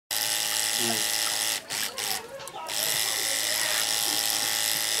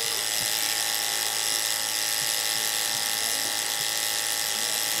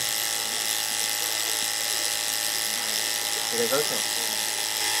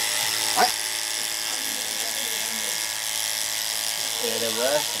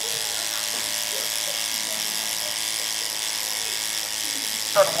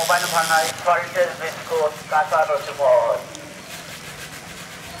Mobile ভাঙায় সল্টের biscuit কাঁচা রসবল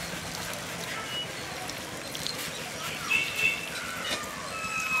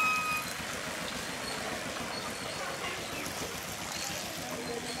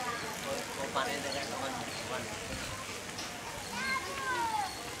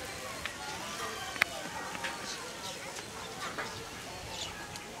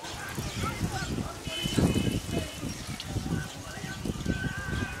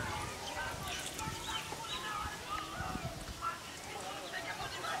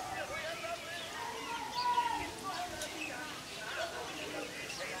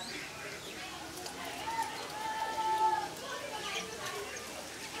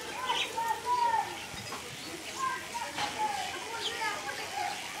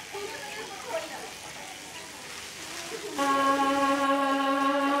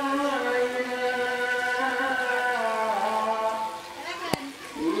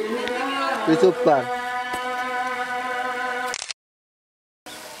চুপ কর।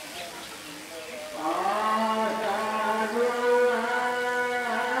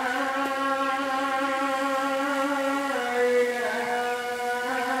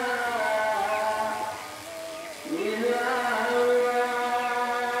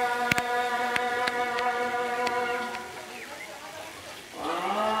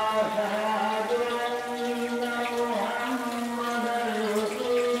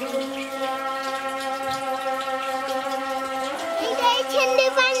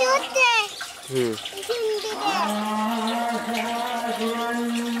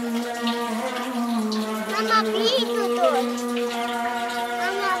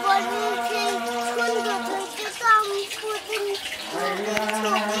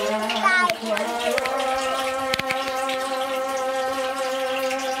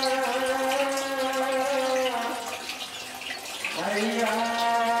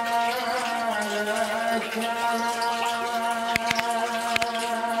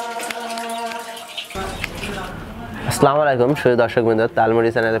 আসসালামু আলাইকুম সুপ্রিয় দর্শকবৃন্দ,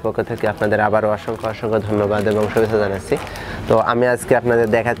 আল.এম.ইউ.আর.ই চ্যানেলের পক্ষ থেকে আপনাদের আবারও অসংখ্য ধন্যবাদ এবং শুভেচ্ছা জানাচ্ছি। তো আমি আজকে আপনাদের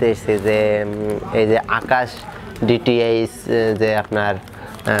দেখাতে এসেছি যে এই যে আকাশ ডিটিএইচ যে আপনার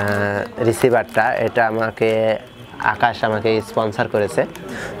রিসিভারটা, এটা আকাশ আমাকে স্পন্সর করেছে।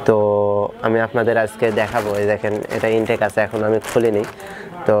 তো আমি আপনাদের আজকে দেখাবো। এই দেখেন, এটা ইনটেক আছে, এখন আমি খুলিনি,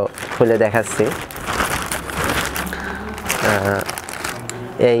 তো খুলে দেখাচ্ছি।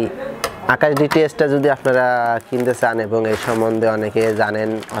 এই আকাশ ডিটিএসটা যদি আপনারা কিনতে চান এবং এই সম্বন্ধে অনেকে জানেন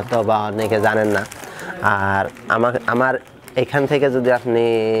অথবা অনেকে জানেন না, আর আমার এখান থেকে যদি আপনি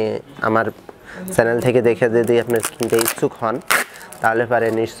আমার চ্যানেল থেকে দেখে যদি আপনি কিনতে ইচ্ছুক হন, তাহলে পারে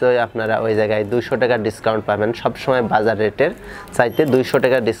নিশ্চয়ই আপনারা ওই জায়গায় 200 টাকা ডিসকাউন্ট পাবেন। সবসময় বাজার রেটের চাইতে 200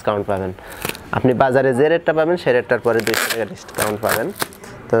 টাকা ডিসকাউন্ট পাবেন। আপনি বাজারে যে রেটটা পাবেন সে রেটটার পরে 200 টাকা ডিসকাউন্ট পাবেন।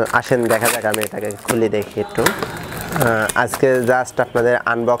 তো আসেন দেখা যাক, আমি এটাকে খুলে দেখি একটু। আজকে জাস্ট আপনাদের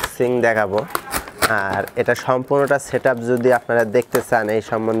আনবক্সিং দেখাবো, আর এটা সম্পূর্ণটা সেটআপ যদি আপনারা দেখতে চান, এই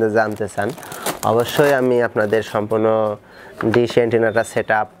সম্বন্ধে জানতে চান, অবশ্যই আমি আপনাদের সম্পূর্ণ ডিশ অ্যান্টেনাটা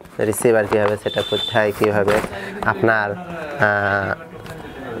সেটআপ, রিসিভার কীভাবে সেটআপ করতে হয়, কীভাবে আপনার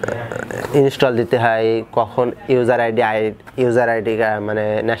ইনস্টল দিতে হয়, কখন ইউজার আইডি মানে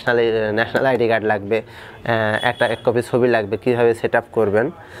ন্যাশনাল আইডি কার্ড লাগবে, এক কপি ছবি লাগবে, কীভাবে সেটআপ করবেন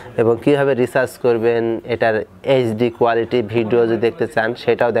এবং কীভাবে রিসার্চ করবেন, এটার এইচডি কোয়ালিটি ভিডিও যদি দেখতে চান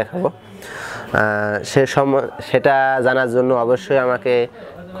সেটাও দেখাবো। সেটা জানার জন্য অবশ্যই আমাকে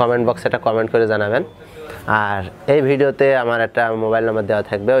কমেন্ট বক্সে একটা কমেন্ট করে জানাবেন। আর এই ভিডিওতে আমার একটা মোবাইল নম্বর দেওয়া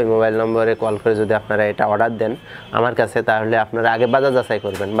থাকবে, ওই মোবাইল নম্বরে কল করে যদি আপনারা এটা অর্ডার দেন আমার কাছে, তাহলে আপনারা আগে বাজার যাচাই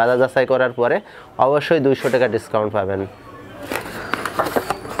করবেন। বাজার যাচাই করার পরে অবশ্যই 200 টাকা ডিসকাউন্ট পাবেন।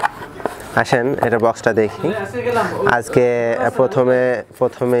 আসেন এটা বক্সটা দেখি। আজকে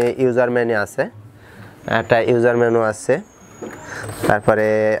প্রথমে ইউজার মেনু আছে, একটা ইউজার মেনু আছে, তারপরে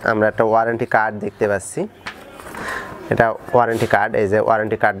আমরা একটা ওয়ারেন্টি কার্ড দেখতে পাচ্ছি। এটা ওয়ারেন্টি কার্ড, এই যে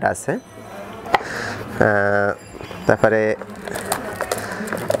ওয়ারেন্টি কার্ডটা আছে। তারপরে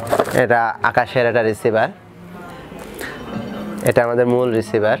এটা আকাশের একটা রিসিভার, এটা আমাদের মূল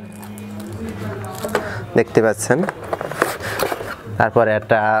রিসিভার দেখতে পাচ্ছেন। তারপরে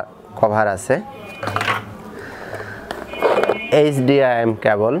একটা কভার আছে, HDMI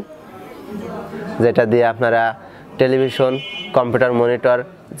কেবল, যেটা দিয়ে আপনারা টেলিভিশন, কম্পিউটার মনিটর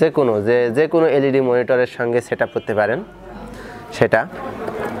যে কোনো এলইডি মনিটরের সঙ্গে সেট আপ করতে পারেন। সেটা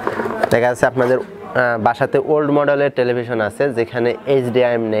দেখা যাচ্ছে আপনাদের বাসাতে ওল্ড মডেলের টেলিভিশন আছে যেখানে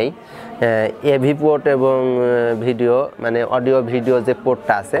এইচডিএম নেই, এভি পোর্ট এবং ভিডিও মানে অডিও ভিডিও যে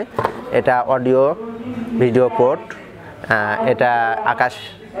পোর্টটা আছে এটা অডিও ভিডিও পোর্ট, এটা আকাশ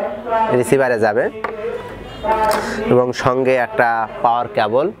রিসিভারে যাবে এবং সঙ্গে একটা পাওয়ার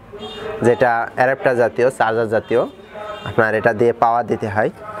কেবল যেটা অ্যাডাপ্টার জাতীয় চার্জার জাতীয়, আপনার এটা দিয়ে পাওয়ার দিতে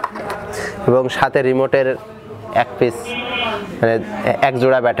হয় এবং সাথে রিমোটের এক পিস মানে এক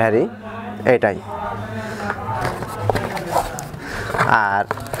জোড়া ব্যাটারি এটাই। আর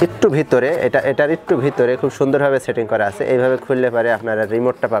একটু ভিতরে এটার একটু ভিতরে খুব সুন্দরভাবে সেটিং করা আছে, এইভাবে খুললে পরে আপনারা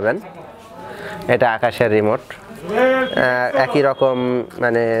রিমোটটা পাবেন। এটা আকাশের রিমোট, একই রকম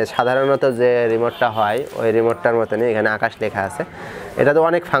মানে সাধারণত যে রিমোটটা হয় ওই রিমোটটার মতনই, এখানে আকাশ লেখা আছে। এটা তো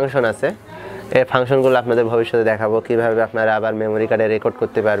অনেক ফাংশন আছে, এই ফাংশনগুলো আপনাদের ভবিষ্যতে দেখাবো কীভাবে আপনারা আবার মেমোরি কার্ডে রেকর্ড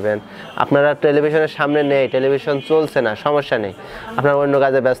করতে পারবেন। আপনারা টেলিভিশনের সামনে নেই, টেলিভিশন চলছে না, সমস্যা নেই, আপনার অন্য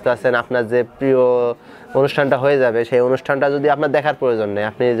কাজে ব্যস্ত আছেন, আপনার যে প্রিয় অনুষ্ঠানটা হয়ে যাবে সেই অনুষ্ঠানটা যদি আপনার দেখার প্রয়োজন নেই,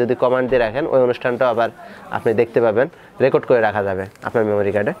 আপনি যদি কমান্ড দিয়ে রাখেন ওই অনুষ্ঠানটাও আবার আপনি দেখতে পাবেন, রেকর্ড করে রাখা যাবে আপনার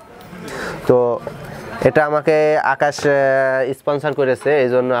মেমোরি কার্ডে। তো এটা আমাকে আকাশ স্পন্সর করেছে, এই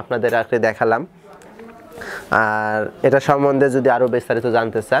জন্য আপনাদের আজকে দেখালাম। আর এটা সম্বন্ধে যদি আরও বিস্তারিত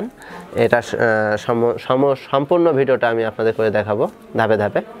জানতে চান এটা সম্পূর্ণ ভিডিওটা আমি আপনাদের করে দেখাবো ধাপে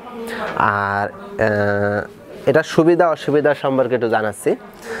ধাপে। আর এটা সুবিধা অসুবিধা সম্পর্কে একটু জানাচ্ছি।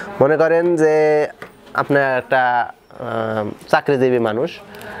 মনে করেন যে আপনার একটা চাকরিজীবী মানুষ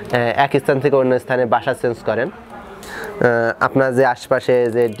এক স্থান থেকে অন্য স্থানে বাসা চেঞ্জ করেন, আপনার যে আশপাশে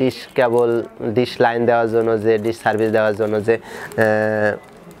যে ডিশ কেবল ডিশ লাইন দেওয়ার জন্য যে ডিশ সার্ভিস দেওয়ার জন্য যে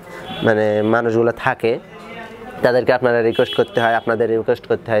মানে মানুষগুলো থাকে তাদেরকে আপনারা রিকোয়েস্ট করতে হয়, আপনাদের রিকোয়েস্ট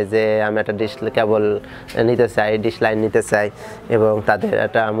করতে হয় যে আমি একটা ডিশ কেবল নিতে চাই, ডিশ লাইন নিতে চাই এবং তাদের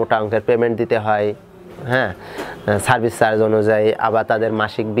একটা মোটা অঙ্কের পেমেন্ট দিতে হয়, হ্যাঁ, সার্ভিস চার্জ অনুযায়ী। আবার তাদের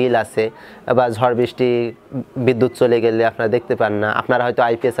মাসিক বিল আছে, আবার ঝড় বৃষ্টি বিদ্যুৎ চলে গেলে আপনারা দেখতে পান না, আপনারা হয়তো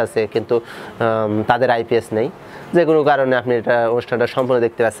আইপিএস আছে কিন্তু তাদের আইপিএস নেই, যে কোনো কারণে আপনি এটা অনুষ্ঠানটা সম্পূর্ণ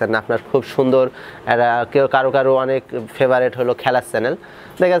দেখতে পাচ্ছেন না। আপনার খুব সুন্দর একটা কারো অনেক ফেভারেট হলো খেলার চ্যানেল,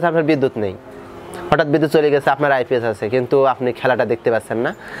 দেখা যাচ্ছে আপনার বিদ্যুৎ নেই, হঠাৎ বিদ্যুৎ চলে গেছে, আপনার আইপিএস আছে কিন্তু আপনি খেলাটা দেখতে পাচ্ছেন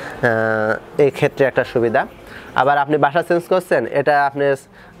না, এই ক্ষেত্রে একটা সুবিধা। আবার আপনি বাসা চেঞ্জ করছেন, এটা আপনি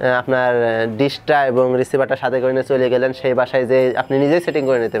আপনার ডিশটা এবং রিসিভারটা সাথে করে নিয়ে চলে গেলেন, সেই বাসায় যে আপনি নিজেই সেটিং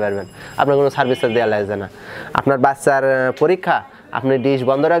করে নিতে পারবেন, আপনার কোনো সার্ভিস দেওয়া লাগবে না। আপনার বাচ্চার পরীক্ষা, আপনি ডিশ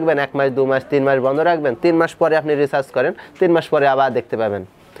বন্ধ রাখবেন 1 মাস 2 মাস 3 মাস বন্ধ রাখবেন, 3 মাস পরে আপনি রিচার্জ করেন, 3 মাস পরে আবার দেখতে পাবেন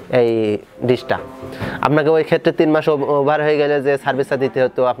এই ডিশটা। আপনাকে ওই ক্ষেত্রে 3 মাস ওভার হয়ে গেলে যে সার্ভিসটা দিতে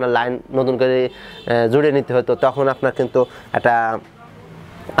হতো, আপনার লাইন নতুন করে জুড়ে নিতে হতো, তখন আপনার কিন্তু একটা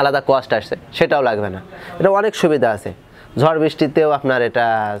আলাদা কস্ট আসছে, সেটাও লাগবে না। এটা অনেক সুবিধা আছে, ঝড় বৃষ্টিতেও আপনার এটা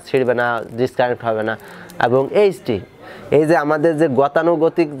ছিঁড়বে না, ডিসকানেক্ট হবে না। এবং এইচডি, এই যে আমাদের যে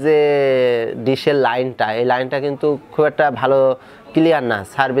গতানুগতিক যে ডিশের লাইনটা, এই লাইনটা কিন্তু খুব একটা ভালো ক্লিয়ার না,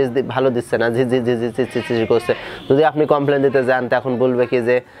 সার্ভিস ভালো দিচ্ছে না, ঝিঝি করছে। যদি আপনি কমপ্লেন দিতে যান তখন বলবে কি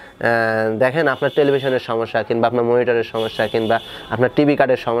যে দেখেন আপনার টেলিভিশনের সমস্যা, কিংবা আপনার মনিটরের সমস্যা, কিংবা আপনার টিভি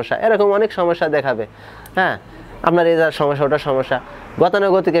কার্ডের সমস্যা, এরকম অনেক সমস্যা দেখাবে, হ্যাঁ, আপনার এই যার সমস্যা ওটার সমস্যা।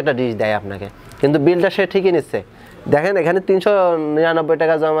 গতানুগতিক একটা ডিশ দেয় আপনাকে, কিন্তু বিলটা সে ঠিকই নিচ্ছে। দেখেন এখানে 399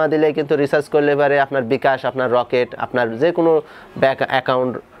 টাকা জমা দিলে কিন্তু রিচার্জ করলে পারে আপনার বিকাশ, আপনার রকেট, আপনার যে কোনো bank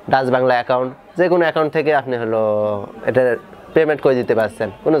account, Dutch Bangla account, যে কোনো অ্যাকাউন্ট থেকে আপনি হলো এটা পেমেন্ট করে দিতে পারছেন,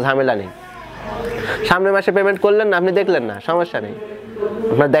 কোনো ঝামেলা নেই। সামনের মাসে পেমেন্ট করলেন না, আপনি দেখলেন না, সমস্যা নেই,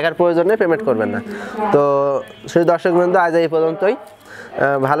 আপনার দেখার প্রয়োজন নেই, পেমেন্ট করবেন না। তো শুধু দর্শক বন্ধু আজ এই পর্যন্তই,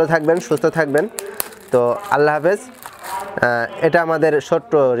 ভালো থাকবেন, সুস্থ থাকবেন। তো আল্লাহ হাফেজ। এটা আমাদের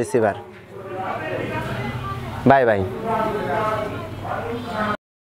ছোট্ট রিসিভার, বাই বাই।